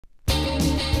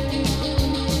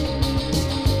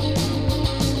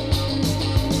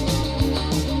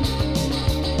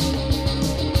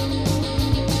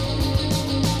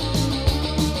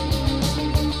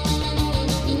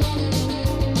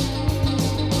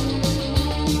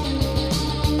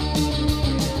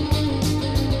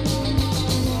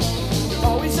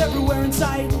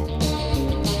sight.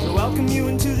 I welcome you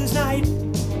into this night.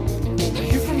 Are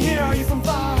you from here? Are you from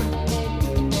far?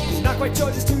 It's not quite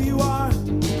sure just who you are.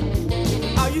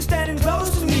 Are you standing close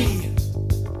to me?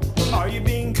 Are you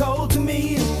being cold to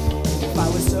me? If I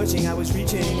was searching, I was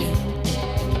reaching.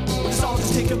 Would this all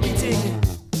just take a beating?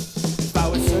 If I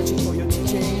was searching for your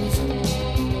teachings,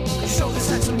 could you show this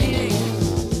had some meaning?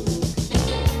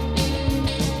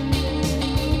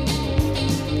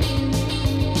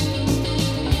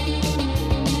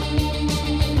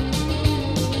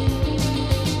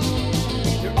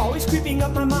 You're always creeping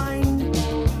up my mind,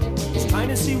 just trying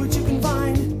to see what you can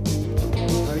find.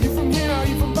 Are you from here? Are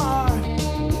you from far?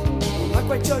 I'm not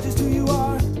quite sure just who you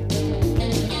are.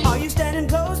 Are you standing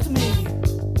close to me?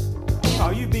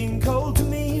 Are you being cold to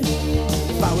me?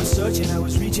 If I was searching, I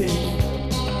was reaching.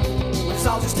 Would this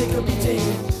all just take a beating?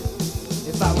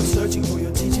 If I was searching for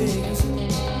your teachings,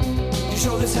 you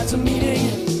sure this had some meaning?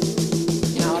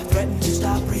 Now I threaten to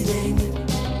stop breathing.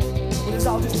 Would this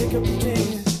all just take a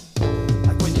beating?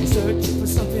 Like when you're searching for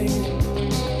something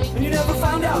and you never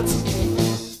find out.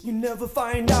 You never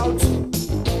find out.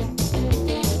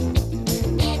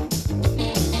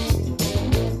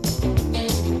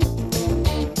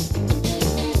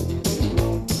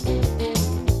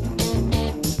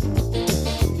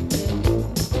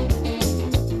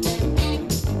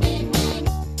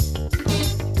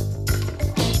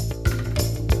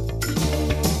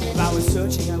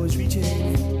 Searching, I was reaching.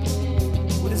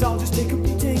 Would this all just take a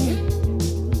beating?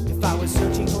 If I was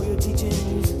searching for your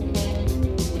teachings,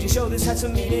 would you show this had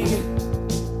some meaning?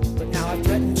 But now I've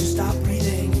threatened to stop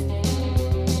breathing.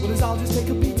 Would this all just take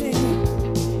a beating?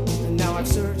 And now I've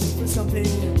searched for something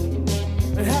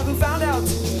and haven't found out.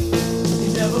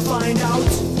 You never find out.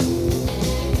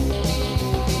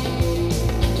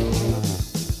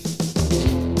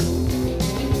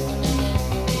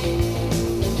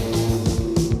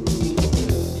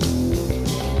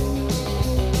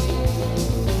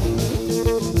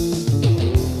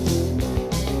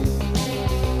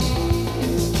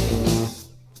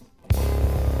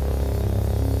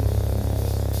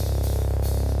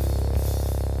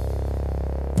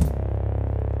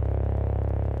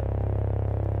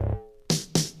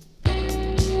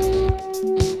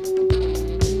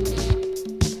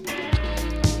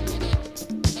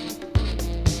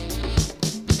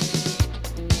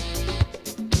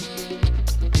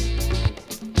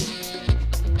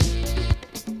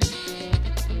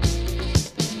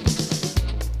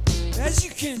 As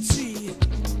you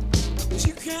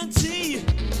can't see,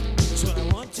 it's what I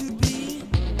want to be,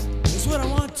 it's what I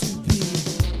want to be.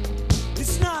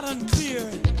 It's not unclear,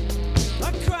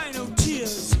 I cry no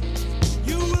tears.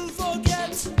 You will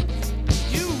forget,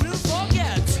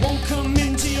 won't come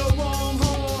into your warm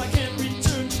hole. I can't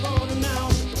return to boredom now.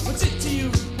 What's it to you?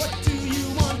 What do you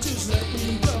want? Just let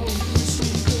me go. Wish me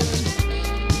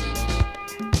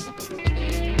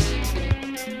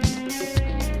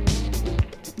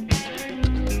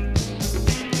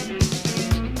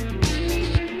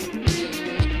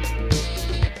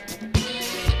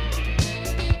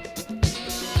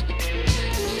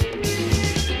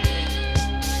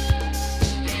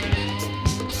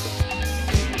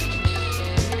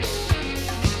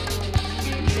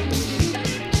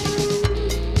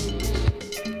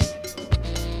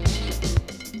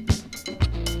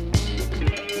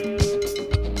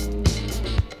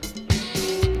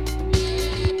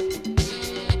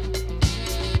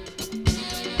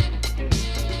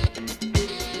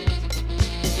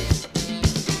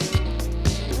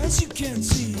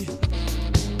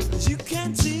As you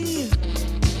can't see,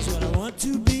 it's what I want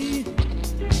to be,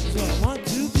 it's what I want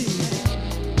to be.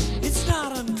 It's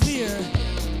not unclear,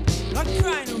 I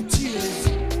cry no tears.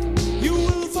 You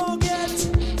will forget,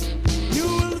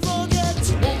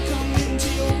 won't come into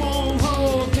your warm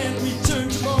hole. Can't return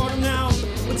to boredom now.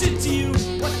 What's it to you?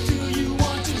 What do you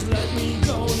want? Just let me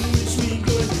go and wish me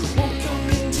good. Won't come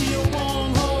into your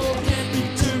warm hole. Can't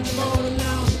return to boredom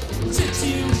now. What's it to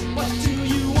you? What do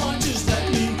you want? Just let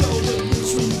me go and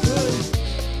wish me good.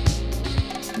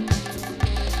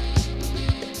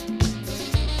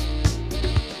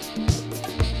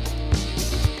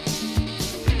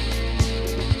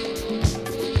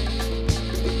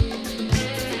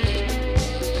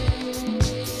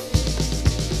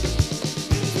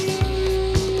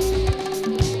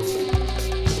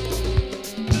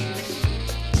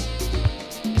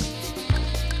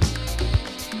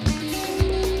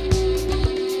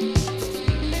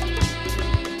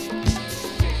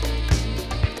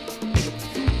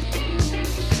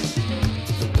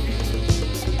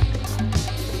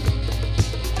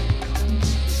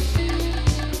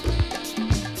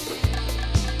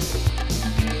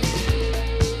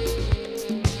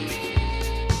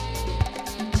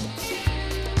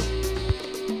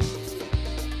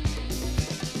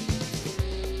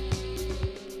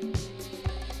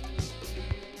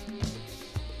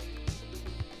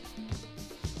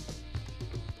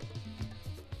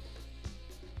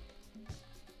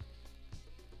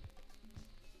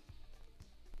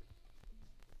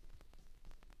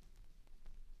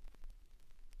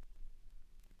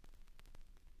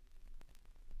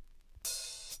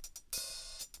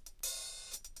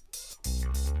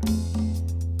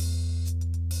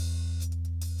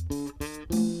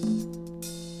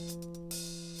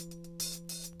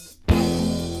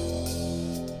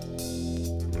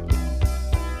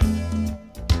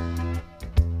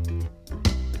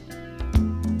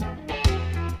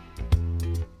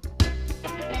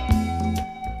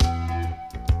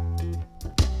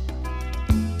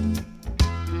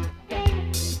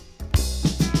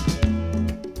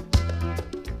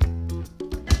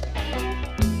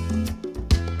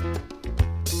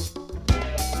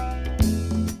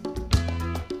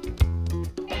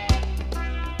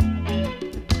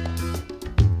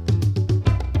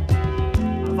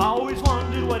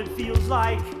 what it feels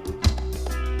like.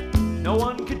 No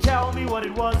one could tell me what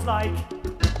it was like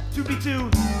to be too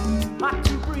hot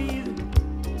to breathe,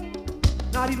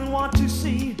 not even want to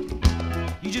see.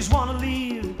 You just want to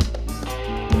leave,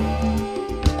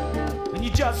 and you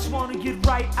just want to get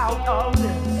right out of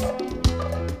this.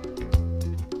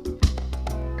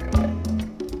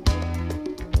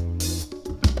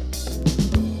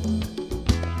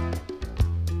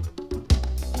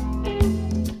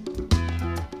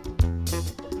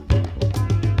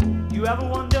 You ever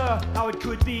wonder how it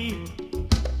could be?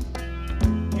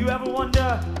 You ever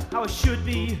wonder how it should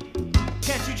be?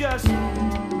 Can't you just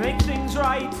make things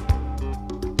right?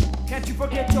 Can't you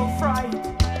forget your fright?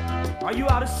 Are you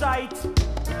out of sight?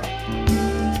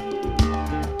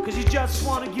 'Cause you just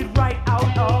want to get right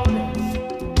out of this.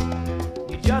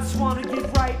 You just want to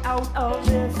get right out of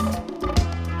this.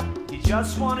 You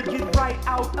just want to get right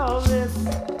out of this.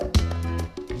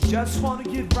 You just want to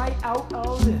get right out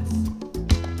of this.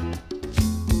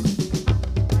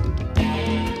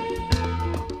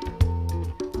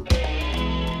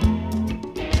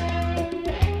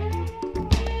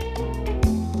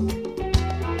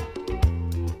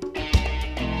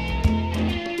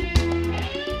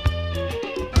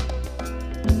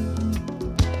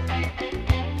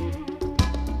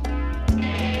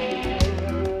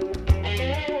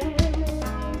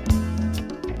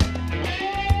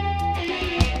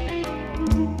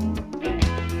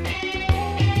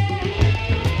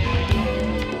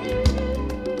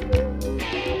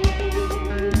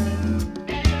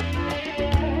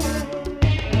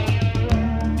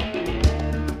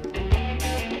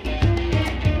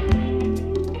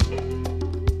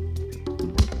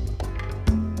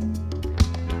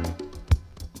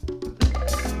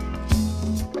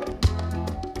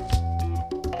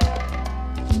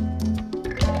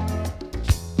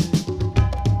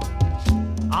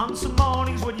 On some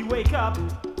mornings when you wake up,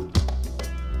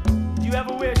 do you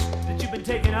ever wish that you've been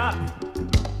taken up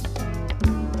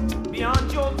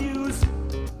beyond your views,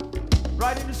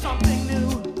 right into something new?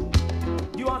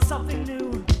 You want something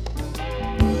new?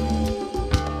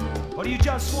 Or do you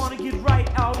just want to get right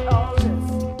out of this?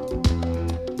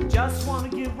 You just want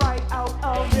to get right out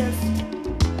of this.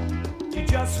 You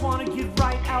just want to get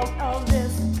right out of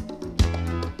this.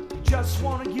 You just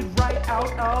want to get right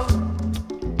out of this.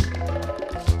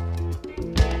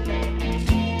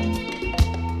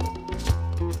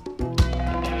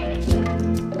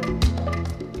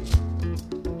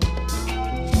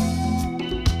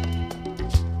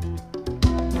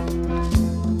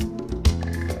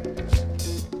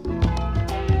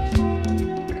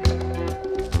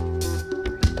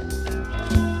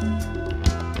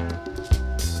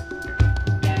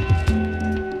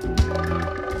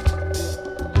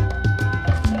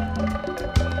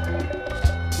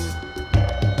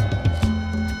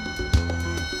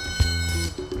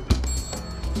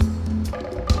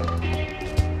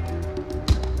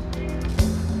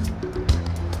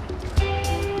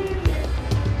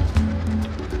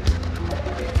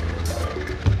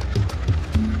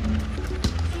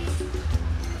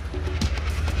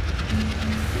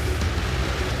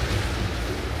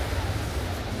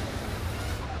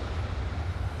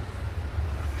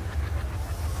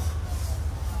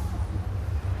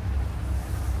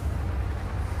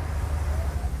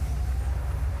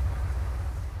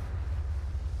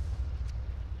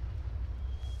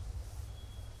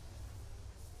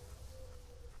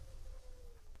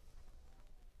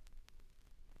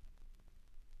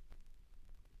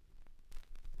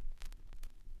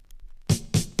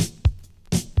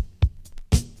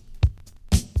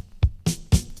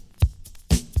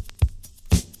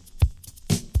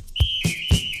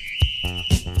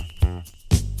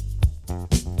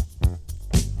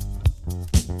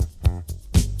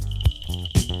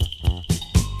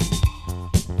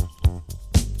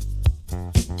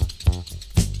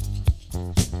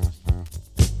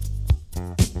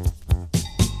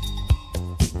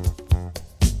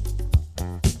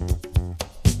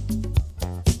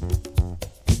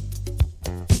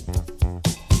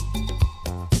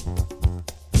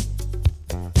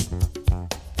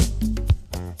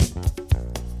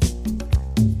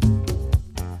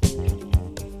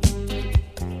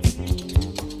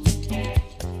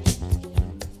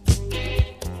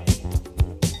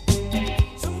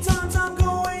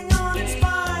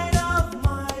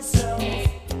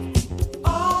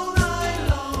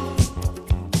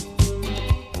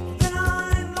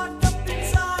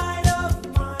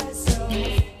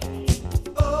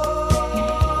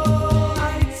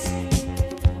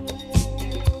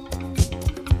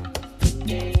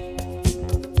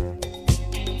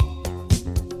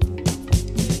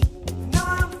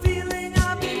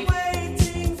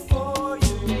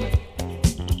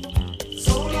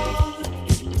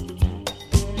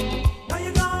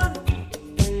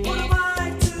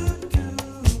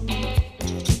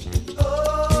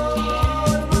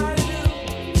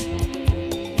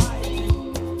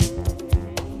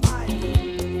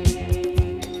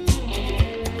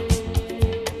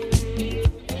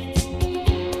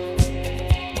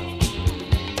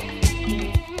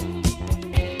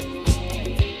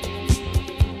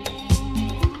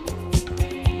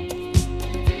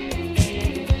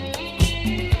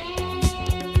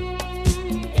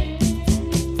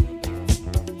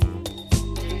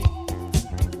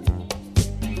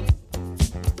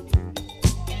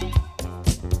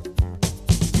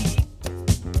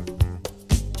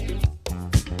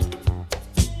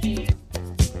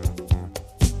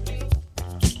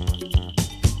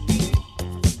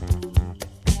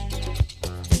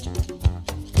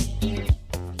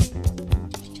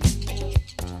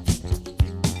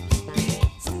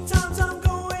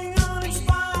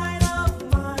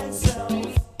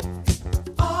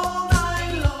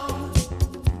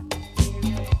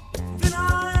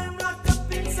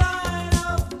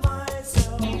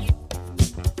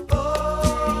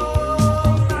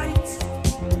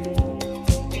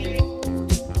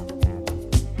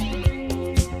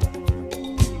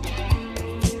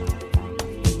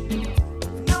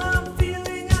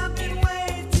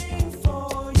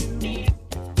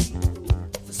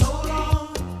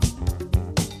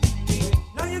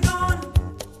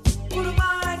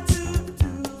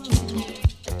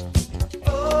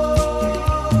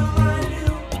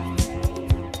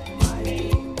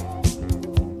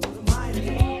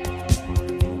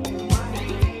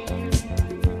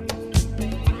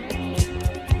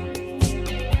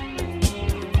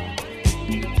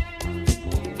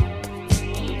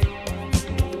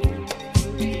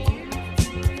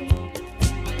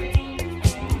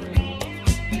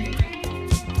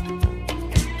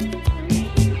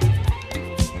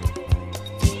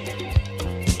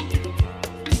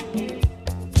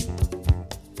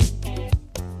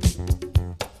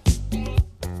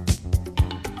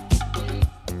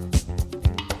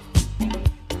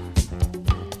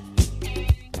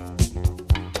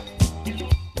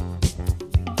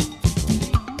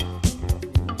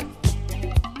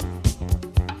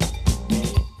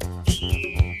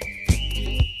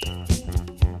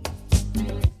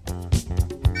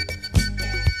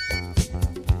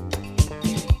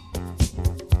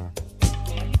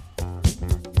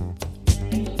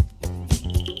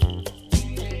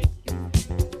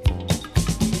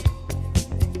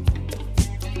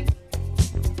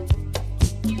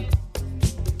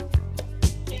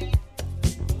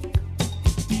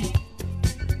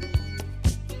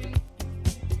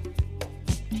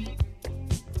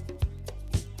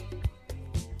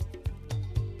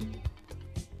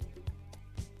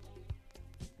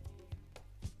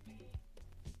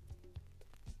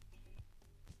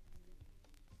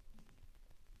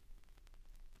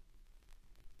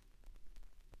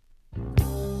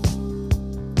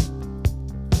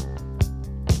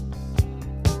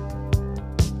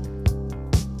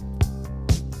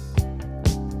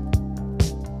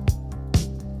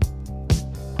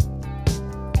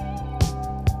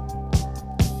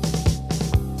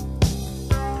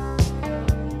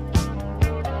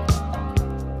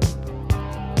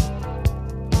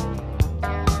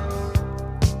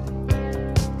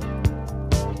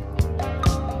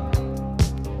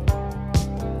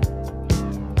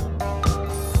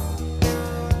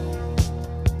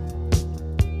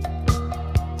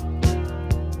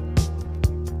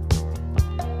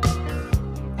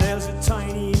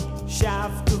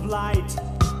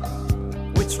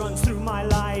 through my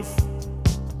life.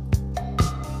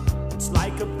 It's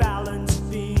like a balance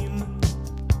beam.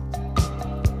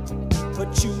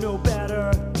 But you know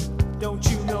better, don't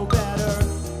you know better?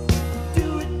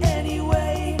 Do it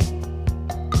anyway.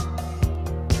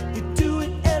 You do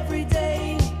it every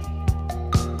day.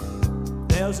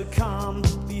 There's a calm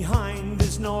behind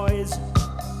this noise,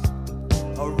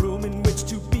 a room in which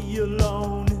to be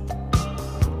alone.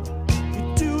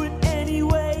 You do it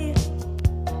anyway.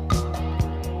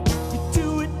 You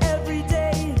do it every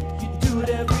day. You do it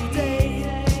every day.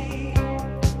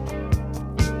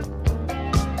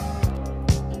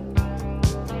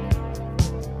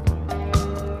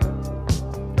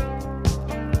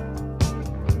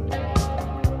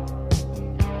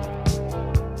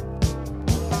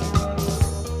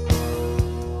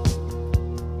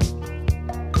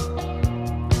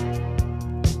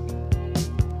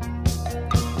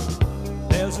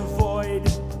 There's a void,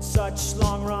 such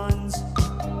long runs,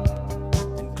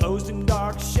 enclosed in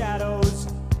dark shadows.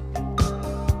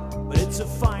 But it's a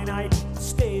finite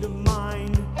state of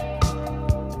mind,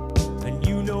 and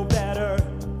you know better,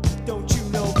 don't you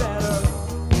know better?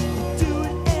 You do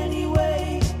it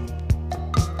anyway.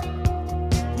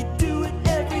 You do it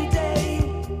every day.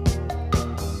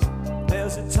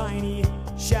 There's a tiny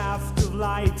shaft of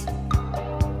light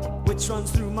which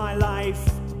runs through my life.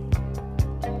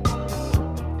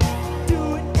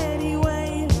 Do it